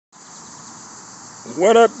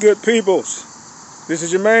What up, good peoples? This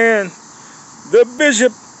is your man, the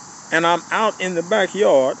Bishop, and I'm out in the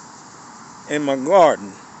backyard in my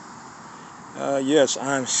garden. Yes,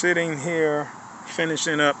 I'm sitting here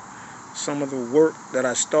finishing up some of the work that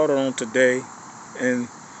I started on today. And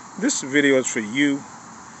this video is for you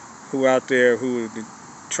who out there who are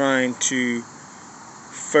trying to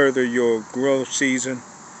further your growth season.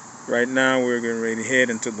 Right now, we're getting ready to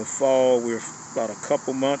head into the fall. We're about a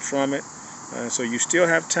couple months from it. So you still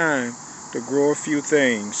have time to grow a few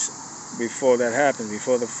things before that happens,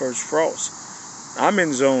 before the first frost. I'm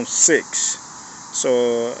in zone 6.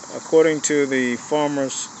 So according to the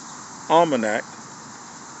Farmer's Almanac,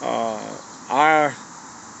 our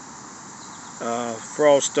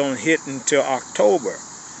frost don't hit until October,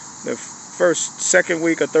 the second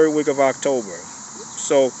week or third week of October.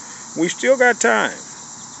 So we still got time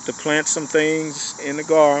to plant some things in the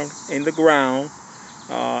ground,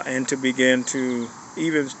 and to begin to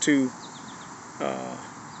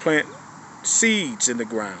plant seeds in the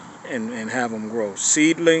ground and have them grow.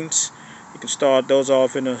 Seedlings, you can start those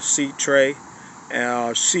off in a seed tray.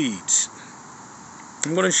 Seeds.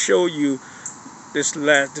 I'm going to show you this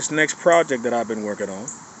next project that I've been working on,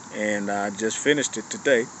 and I just finished it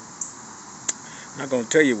today. I'm not going to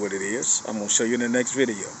tell you what it is. I'm going to show you in the next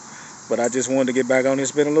video. But I just wanted to get back on.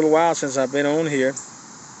 It's been a little while since I've been on here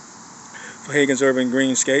for Hagen's Urban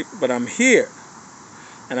Greenscape, but I'm here,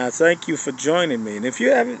 and I thank you for joining me. And if you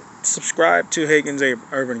haven't subscribed to Hagen's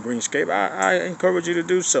Urban Greenscape, I encourage you to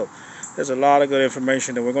do so. There's a lot of good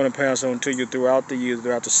information that we're going to pass on to you throughout the year,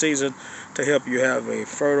 throughout the season, to help you have a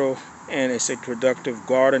fertile and a productive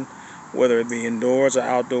garden, whether it be indoors or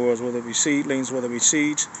outdoors, whether it be seedlings, whether it be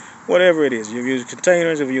seeds, whatever it is. You use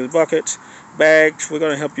containers, if you use buckets, bags, we're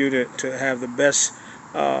going to help you to have the best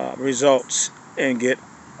results and get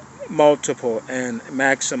multiple and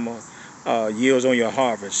maximum yields on your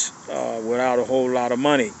harvest without a whole lot of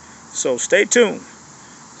money. So stay tuned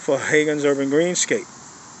for Hagen's Urban Greenscape,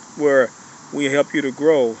 where we help you to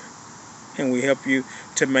grow and we help you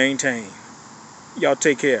to maintain. Y'all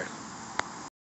take care.